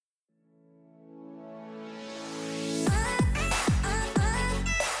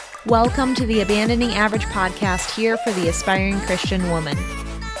Welcome to the Abandoning Average podcast, here for the aspiring Christian woman.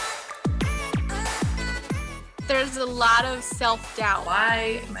 There's a lot of self-doubt.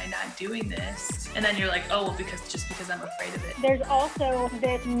 Why am I not doing this? And then you're like, oh, well, because I'm afraid of it. There's also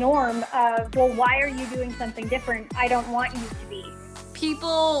this norm of, well, why are you doing something different? I don't want you to be.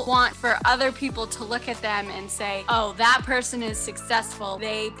 People want for other people to look at them and say, oh, that person is successful.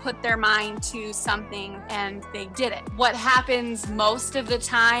 They put their mind to something and they did it. What happens most of the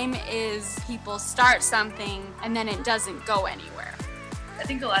time is people start something and then it doesn't go anywhere. I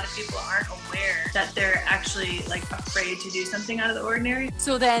think a lot of people aren't aware that they're actually afraid to do something out of the ordinary.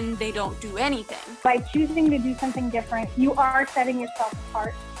 So then they don't do anything. By choosing to do something different, you are setting yourself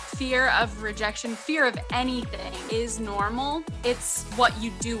apart. Fear of rejection, fear of anything is normal. It's what you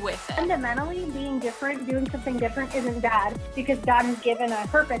do with it. Fundamentally, being different, doing something different isn't bad because God has given a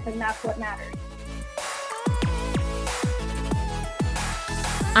purpose and that's what matters.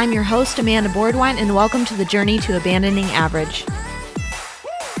 I'm your host, Amanda Boardwine, and welcome to the journey to abandoning average.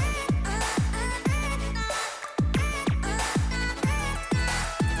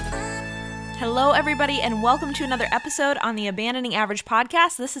 Hello, everybody, and welcome to another episode on the Abandoning Average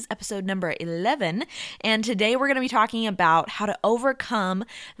podcast. This is episode number 11, and today we're going to be talking about how to overcome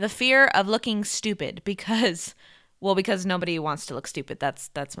the fear of looking stupid because nobody wants to look stupid.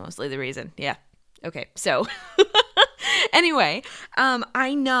 That's mostly the reason. Yeah. Okay, so anyway,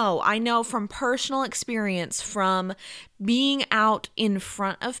 I know from personal experience, from being out in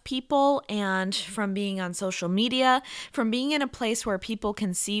front of people and from being on social media, from being in a place where people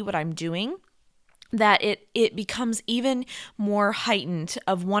can see what I'm doing, that it becomes even more heightened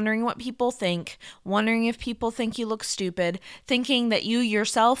of wondering what people think, wondering if people think you look stupid, thinking that you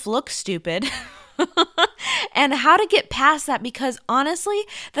yourself look stupid, and how to get past that, because honestly,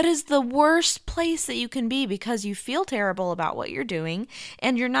 that is the worst place that you can be, because you feel terrible about what you're doing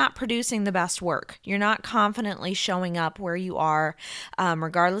and you're not producing the best work. You're not confidently showing up where you are,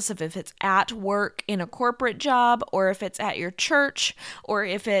 regardless of if it's at work in a corporate job or if it's at your church or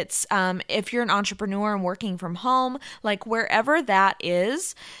if it's if you're an entrepreneur and working from home, like wherever that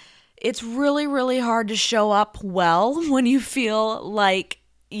is, it's really, really hard to show up well when you feel like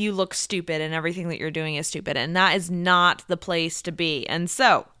you look stupid and everything that you're doing is stupid, and that is not the place to be. And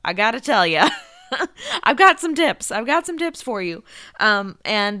so I gotta tell you, I've got some tips for you,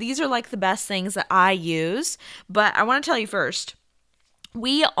 and these are like the best things that I use, but I want to tell you first,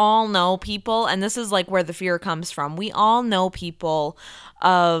 we all know people, and this is like where the fear comes from. We all know people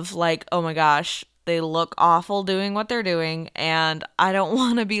of like, oh my gosh, they look awful doing what they're doing, and I don't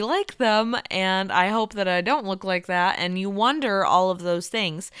want to be like them, and I hope that I don't look like that, and you wonder all of those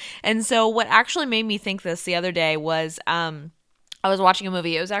things. And so what actually made me think this the other day was, I was watching a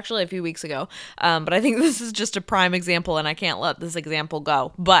movie. It was actually a few weeks ago, but I think this is just a prime example, and I can't let this example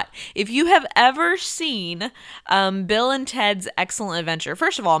go. But if you have ever seen Bill and Ted's Excellent Adventure,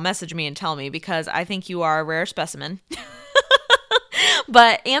 first of all, message me and tell me, because I think you are a rare specimen.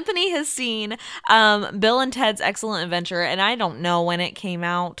 But Anthony has seen Bill and Ted's Excellent Adventure, and I don't know when it came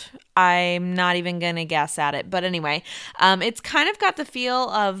out. I'm not even going to guess at it. But anyway, it's kind of got the feel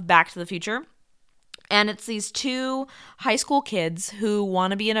of Back to the Future. And it's these two high school kids who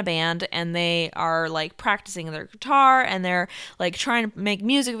want to be in a band, and they are like practicing their guitar, and they're like trying to make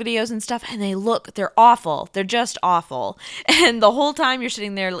music videos and stuff, and they're awful. They're just awful. And the whole time you're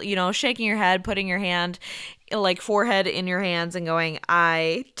sitting there, shaking your head, putting your hand, like forehead in your hands and going,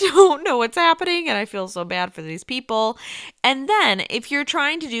 I don't know what's happening, and I feel so bad for these people. And then if you're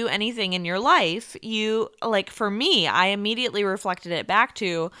trying to do anything in your life, for me, I immediately reflected it back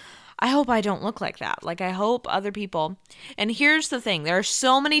to, I hope I don't look like that. Like, I hope other people. And here's the thing. There are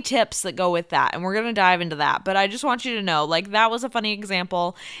so many tips that go with that, and we're going to dive into that. But I just want you to know, that was a funny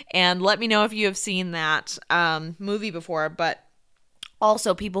example, and let me know if you have seen that movie before. But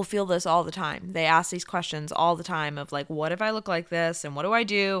also, people feel this all the time. They ask these questions all the time of what if I look like this, and what do I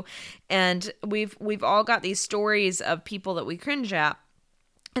do? And we've all got these stories of people that we cringe at.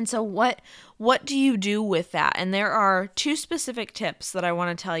 And so what do you do with that? And there are two specific tips that I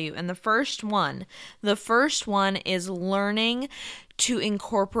want to tell you. And the first one is learning to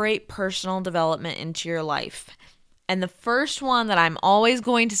incorporate personal development into your life. And the first one that I'm always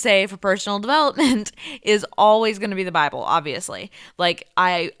going to say for personal development is always going to be the Bible, obviously.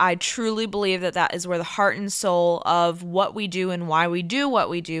 I truly believe that is where the heart and soul of what we do and why we do what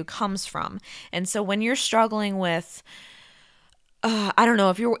we do comes from. And so when you're struggling with I don't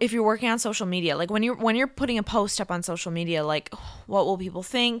know, if you're working on social media, like when you're putting a post up on social media, like what will people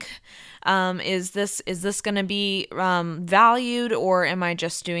think? Is this going to be valued, or am I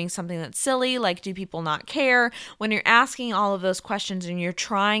just doing something that's silly? Like, do people not care? When you're asking all of those questions and you're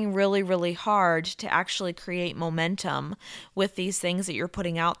trying really, really hard to actually create momentum with these things that you're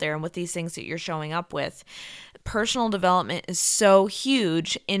putting out there and with these things that you're showing up with, personal development is so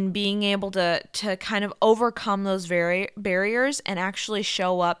huge in being able to kind of overcome those barriers and actually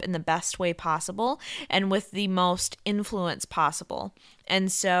show up in the best way possible and with the most influence possible.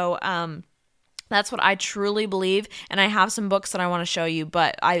 And so that's what I truly believe. And I have some books that I want to show you,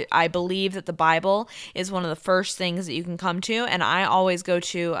 but I believe that the Bible is one of the first things that you can come to. And I always go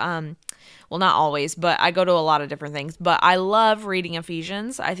to well, not always, but I go to a lot of different things. But I love reading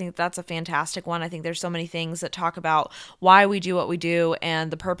Ephesians. I think that's a fantastic one. I think there's so many things that talk about why we do what we do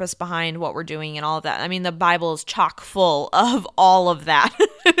and the purpose behind what we're doing and all of that. I mean, the Bible is chock full of all of that.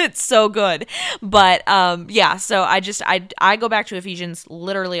 It's so good. But yeah, so I go back to Ephesians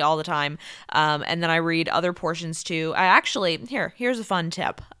literally all the time. And then I read other portions too. Here's a fun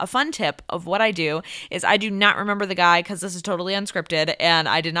tip. A fun tip of what I do is I do not remember the guy, because this is totally unscripted and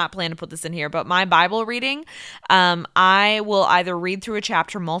I did not plan to put this in here, but my Bible reading, I will either read through a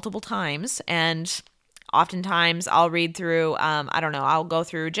chapter multiple times, and oftentimes I'll read through, I'll go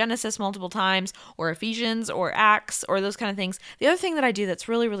through Genesis multiple times, or Ephesians, or Acts, or those kind of things. The other thing that I do that's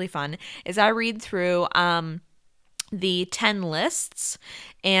really, really fun is I read through the 10 lists,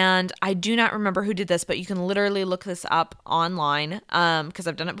 and I do not remember who did this, but you can literally look this up online, because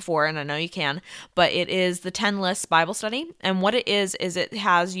I've done it before and I know you can, but it is the 10 lists Bible study. And what it is it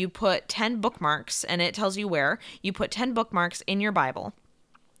has you put 10 bookmarks, and it tells you where you put 10 bookmarks in your Bible.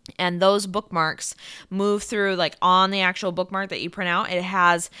 And those bookmarks move through, like on the actual bookmark that you print out, it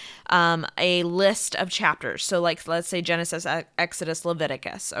has a list of chapters. So like, let's say Genesis, Exodus,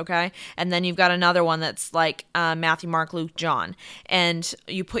 Leviticus, okay? And then you've got another one that's like Matthew, Mark, Luke, John. And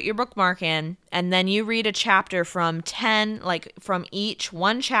you put your bookmark in, and then you read a chapter from 10, like from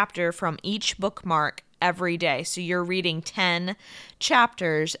one chapter from each bookmark every day. So you're reading 10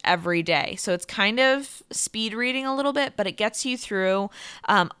 chapters every day. So it's kind of speed reading a little bit, but it gets you through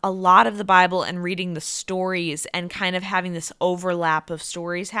a lot of the Bible and reading the stories and kind of having this overlap of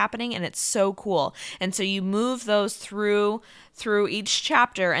stories happening. And it's so cool. And so you move those through each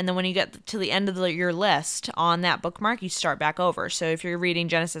chapter, and then when you get to the end of your list on that bookmark, you start back over. So if you're reading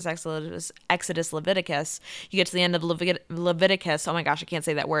Genesis, Exodus, Leviticus, you get to the end of Leviticus, oh my gosh, I can't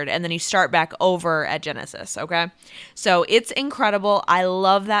say that word, and then you start back over at Genesis, okay? So it's incredible. I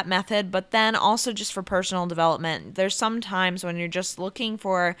love that method, but then also just for personal development, there's some times when you're just looking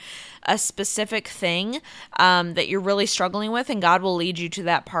for a specific thing that you're really struggling with, and God will lead you to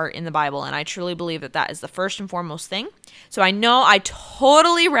that part in the Bible, and I truly believe that that is the first and foremost thing. So I know I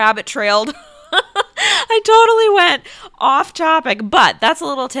totally rabbit trailed. I totally went off topic, but that's a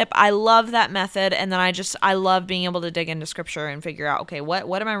little tip. I love that method. And then I love being able to dig into scripture and figure out, okay,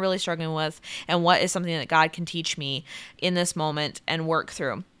 what am I really struggling with? And what is something that God can teach me in this moment and work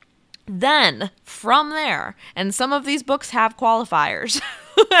through? Then from there, and some of these books have qualifiers,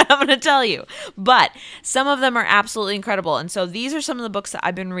 I'm going to tell you, but some of them are absolutely incredible. And so these are some of the books that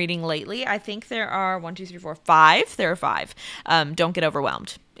I've been reading lately. I think there are 5. There are 5. Don't get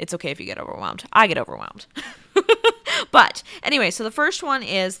overwhelmed. It's okay if you get overwhelmed. I get overwhelmed. But anyway, so the first one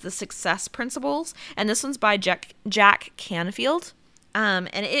is The Success Principles, and this one's by Jack Canfield. And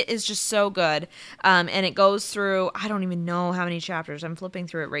it is just so good. And it goes through, I don't even know how many chapters. I'm flipping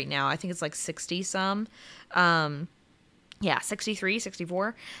through it right now. I think it's like 60 some. 63,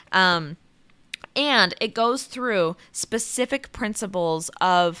 64. And it goes through specific principles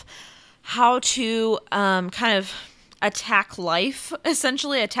of how to kind of attack life,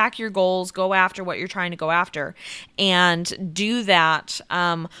 essentially attack your goals, go after what you're trying to go after, and do that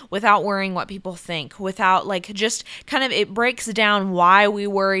without worrying what people think, without just kind of, it breaks down why we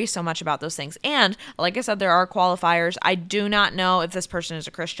worry so much about those things. And like I said, there are qualifiers. I do not know if this person is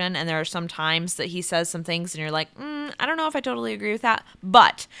a Christian, and there are some times that he says some things and you're like, I don't know if I totally agree with that,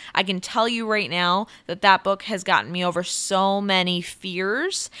 but I can tell you right now that book has gotten me over so many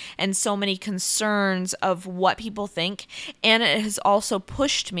fears and so many concerns of what people think. And it has also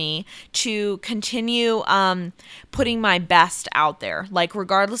pushed me to continue putting my best out there. Like,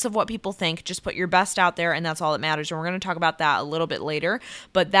 regardless of what people think, just put your best out there, and that's all that matters. And we're going to talk about that a little bit later,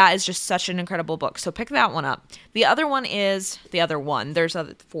 but that is just such an incredible book. So pick that one up. There's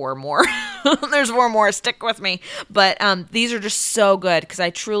 4 more. There's four more. Stick with me. But these are just so good because I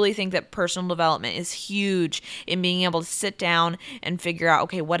truly think that personal development is huge in being able to sit down and figure out,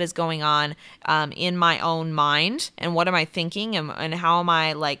 okay, what is going on in my own mind and what am I thinking and how am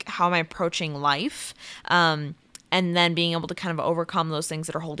I approaching life? And then being able to kind of overcome those things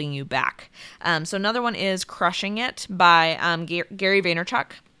that are holding you back. So another one is Crushing It by Gary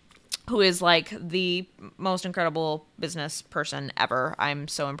Vaynerchuk, who is like the most incredible business person ever. I'm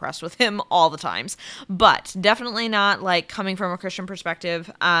so impressed with him all the times, but definitely not like coming from a Christian perspective.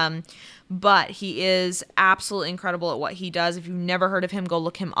 But he is absolutely incredible at what he does. If you've never heard of him, go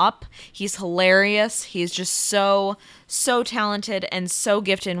look him up. He's hilarious. He's just so talented and so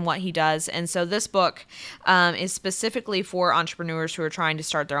gifted in what he does. And so this book is specifically for entrepreneurs who are trying to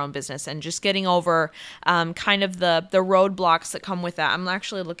start their own business and just getting over kind of the roadblocks that come with that. I'm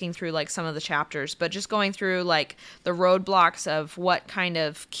actually looking through like some of the chapters, but just going through like the roadblocks of what kind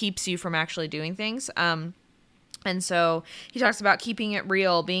of keeps you from actually doing things. And so he talks about keeping it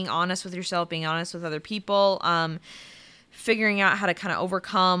real, being honest with yourself, being honest with other people, figuring out how to kind of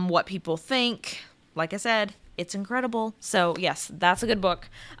overcome what people think. Like I said, it's incredible. So yes, that's a good book.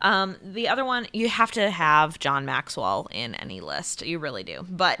 The other one, you have to have John Maxwell in any list. You really do.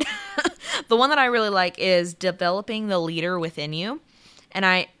 But the one that I really like is Developing the Leader Within You. And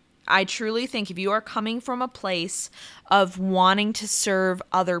I truly think if you are coming from a place of wanting to serve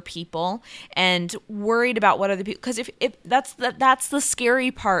other people and worried about what other people, because if that's the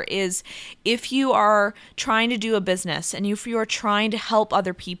scary part is if you are trying to do a business and if you are trying to help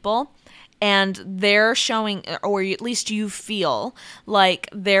other people and they're showing, or at least you feel like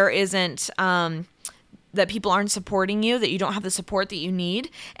there isn't, that people aren't supporting you, that you don't have the support that you need,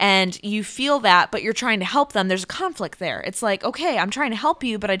 and you feel that, but you're trying to help them, there's a conflict there. It's like, okay, I'm trying to help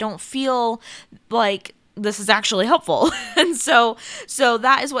you, but I don't feel like this is actually helpful. And so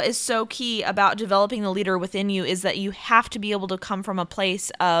that is what is so key about developing the leader within you, is that you have to be able to come from a place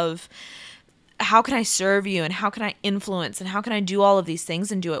of, how can I serve you and how can I influence and how can I do all of these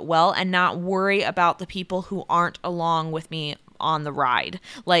things and do it well and not worry about the people who aren't along with me on the ride.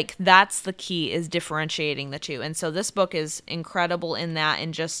 Like, that's the key, is differentiating the two. And so this book is incredible in that,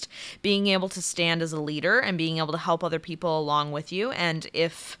 and just being able to stand as a leader and being able to help other people along with you. And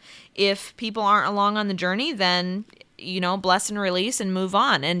if people aren't along on the journey, then bless and release and move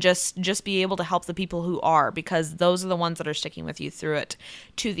on, and just be able to help the people who are, because those are the ones that are sticking with you through it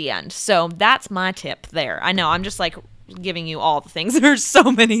to the end. So that's my tip there. I know I'm just like giving you all the things. There's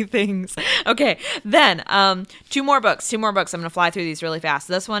so many things. Okay, then two more books. I'm going to fly through these really fast.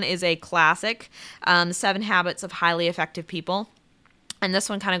 This one is a classic, 7 Habits of Highly Effective People. And this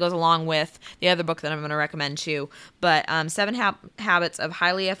one kind of goes along with the other book that I'm going to recommend too. But 7 Habits of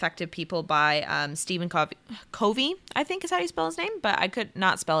Highly Effective People by Stephen Covey, I think is how you spell his name. But I could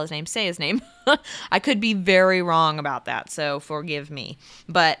not spell his name, say his name. I could be very wrong about that, so forgive me.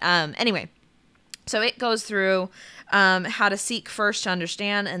 But anyway, so it goes through how to seek first to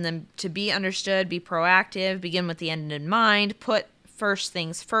understand, and then to be understood, be proactive, begin with the end in mind, put first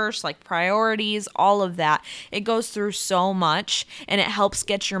things first, like priorities, all of that. It goes through so much, and it helps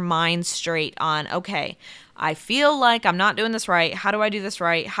get your mind straight on, okay, I feel like I'm not doing this right. How do I do this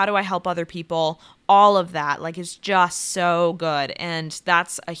right? How do I help other people? All of that, like, is just so good. And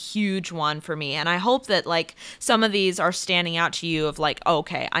that's a huge one for me. And I hope that like some of these are standing out to you of like,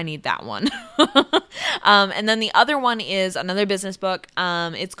 okay, I need that one. And then the other one is another business book.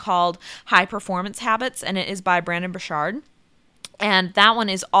 It's called High Performance Habits, and it is by Brendon Burchard. And that one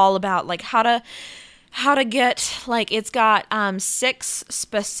is all about like how to get, like, it's got 6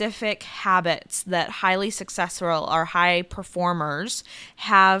 specific habits that highly successful or high performers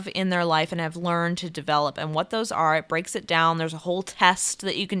have in their life and have learned to develop, and what those are. It breaks it down. There's a whole test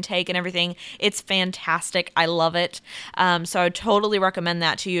that you can take and everything. It's fantastic. I love it. So I would totally recommend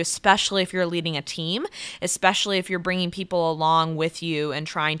that to you, especially if you're leading a team, especially if you're bringing people along with you and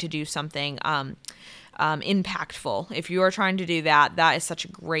trying to do something impactful. If you are trying to do that, that is such a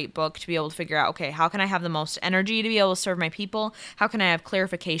great book to be able to figure out, okay, how can I have the most energy to be able to serve my people? How can I have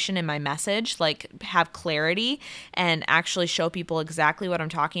clarification in my message, like have clarity and actually show people exactly what I'm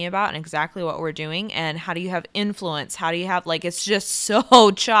talking about and exactly what we're doing? And how do you have influence? How do you have, like, it's just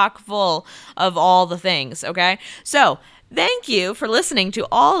so chock full of all the things, okay? So thank you for listening to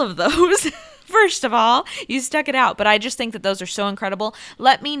all of those. First of all, you stuck it out, but I just think that those are so incredible.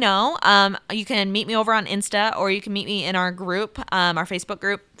 Let me know. You can meet me over on Insta, or you can meet me in our group, our Facebook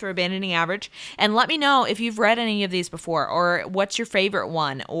group for Abandoning Average, and let me know if you've read any of these before, or what's your favorite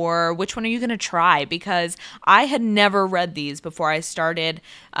one, or which one are you going to try, because I had never read these before I started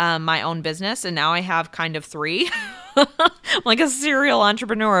my own business, and now I have kind of 3. I'm like a serial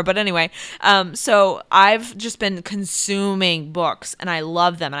entrepreneur. But anyway, so I've just been consuming books and I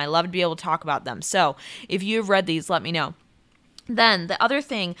love them and I love to be able to talk about them. So if you've read these, let me know. Then the other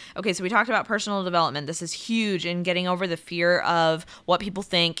thing, okay, so we talked about personal development. This is huge in getting over the fear of what people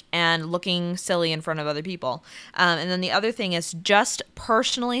think and looking silly in front of other people. And then the other thing is just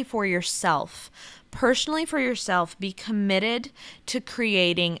personally for yourself. Personally for yourself, be committed to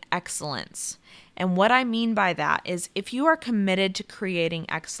creating excellence. And what I mean by that is if you are committed to creating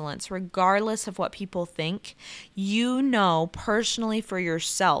excellence, regardless of what people think, you know personally for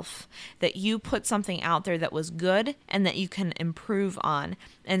yourself that you put something out there that was good and that you can improve on.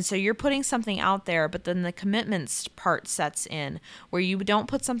 And so you're putting something out there, but then the commitments part sets in where you don't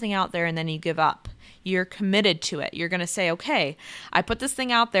put something out there and then you give up. You're committed to it. You're going to say, okay, I put this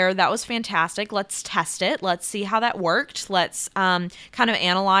thing out there. That was fantastic. Let's test it. Let's see how that worked. Let's kind of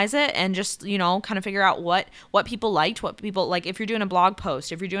analyze it and just, kind of figure out what people liked, what people like. If you're doing a blog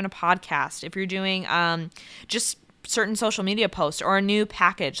post, if you're doing a podcast, if you're doing just certain social media posts or a new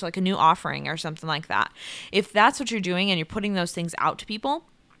package, like a new offering or something like that. If that's what you're doing and you're putting those things out to people,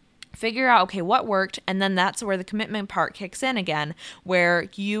 figure out, okay, what worked, and then that's where the commitment part kicks in again, where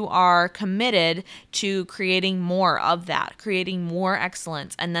you are committed to creating more of that, creating more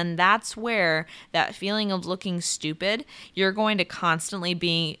excellence, and then that's where that feeling of looking stupid, you're going to constantly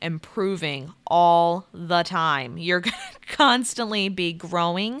be improving all the time. You're going to constantly be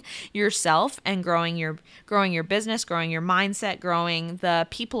growing yourself and growing your business, growing your mindset, growing the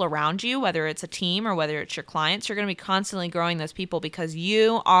people around you, whether it's a team or whether it's your clients. You're going to be constantly growing those people because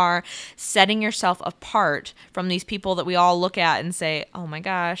you are setting yourself apart from these people that we all look at and say, oh my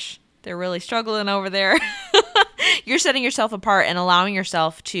gosh, they're really struggling over there. You're setting yourself apart and allowing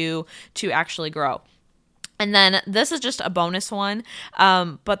yourself to actually grow. And then this is just a bonus one,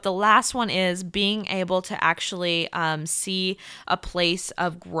 but the last one is being able to actually see a place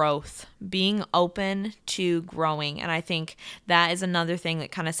of growth, being open to growing. And I think that is another thing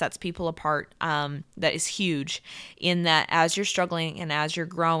that kind of sets people apart that is huge in that as you're struggling and as you're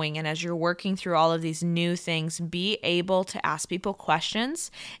growing and as you're working through all of these new things, be able to ask people questions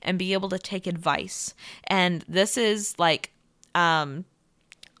and be able to take advice. And this is like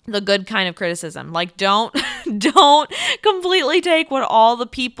the good kind of criticism. Like don't completely take what all the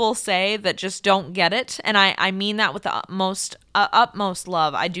people say that just don't get it. And I mean that with the utmost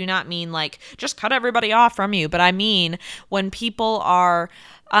love. I do not mean like just cut everybody off from you, but I mean when people are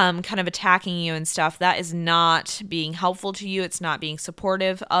kind of attacking you and stuff, that is not being helpful to you. It's not being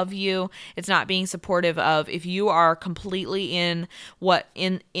supportive of you. It's not being supportive of if you are completely in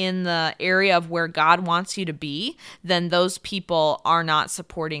the area of where God wants you to be, then those people are not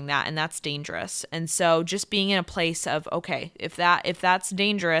supporting that, and that's dangerous. And so just being in a place of, okay, if that's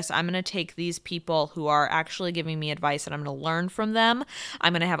dangerous, I'm going to take these people who are actually giving me advice and I'm going to learn from them.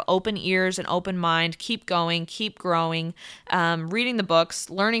 I'm going to have open ears and open mind, keep going, keep growing, reading the books,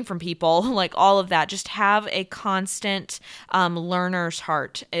 learning from people, like all of that. Just have a constant learner's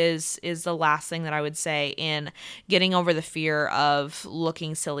heart is the last thing that I would say in getting over the fear of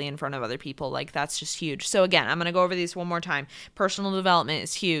looking silly in front of other people. Like that's just huge. So again, I'm going to go over these one more time. Personal development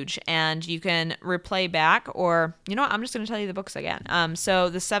is huge, and you can replay back, or you know what, I'm just going to tell you the books again. So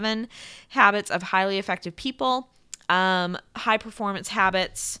the 7 Habits of Highly Effective People, High Performance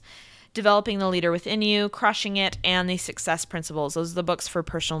Habits, Developing the Leader Within You, Crushing It, and The Success Principles. Those are the books for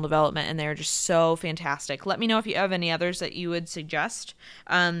personal development, and they're just so fantastic. Let me know if you have any others that you would suggest.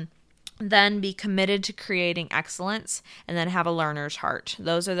 Then be committed to creating excellence, and then have a learner's heart.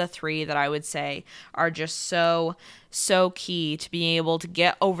 Those are the 3 that I would say are just so key to being able to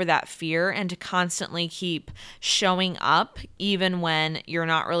get over that fear and to constantly keep showing up even when you're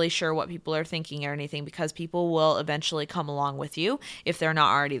not really sure what people are thinking or anything, because people will eventually come along with you if they're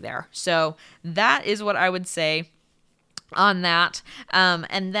not already there. So that is what I would say on that.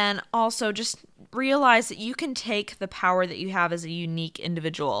 And then also just realize that you can take the power that you have as a unique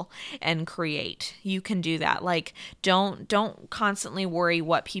individual and create. You can do that. Like don't constantly worry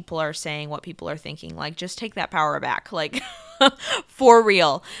what people are saying, what people are thinking. Like just take that power back. Like for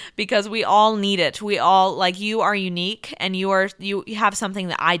real, because we all need it. We all, like, you are unique, and you have something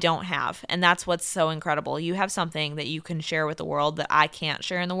that I don't have. And that's what's so incredible. You have something that you can share with the world that I can't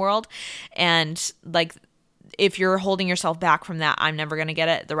share in the world. And like, if you're holding yourself back from that, I'm never going to get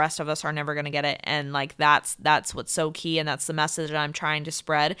it. The rest of us are never going to get it. And like, that's what's so key. And that's the message that I'm trying to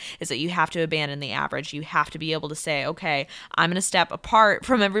spread, is that you have to abandon the average. You have to be able to say, okay, I'm going to step apart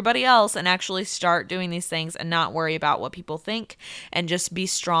from everybody else and actually start doing these things and not worry about what people think, and just be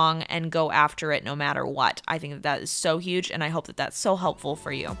strong and go after it no matter what. I think that is so huge. And I hope that that's so helpful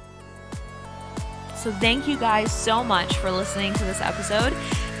for you. So thank you guys so much for listening to this episode.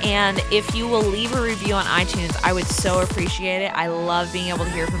 And if you will leave a review on iTunes, I would so appreciate it. I love being able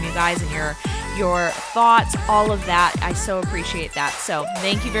to hear from you guys and your thoughts, all of that. I so appreciate that. So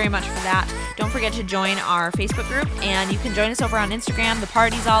thank you very much for that. Don't forget to join our Facebook group, and you can join us over on Instagram. The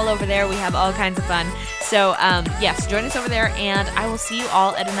party's all over there. We have all kinds of fun. So yes, join us over there, and I will see you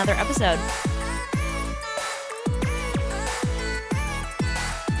all at another episode.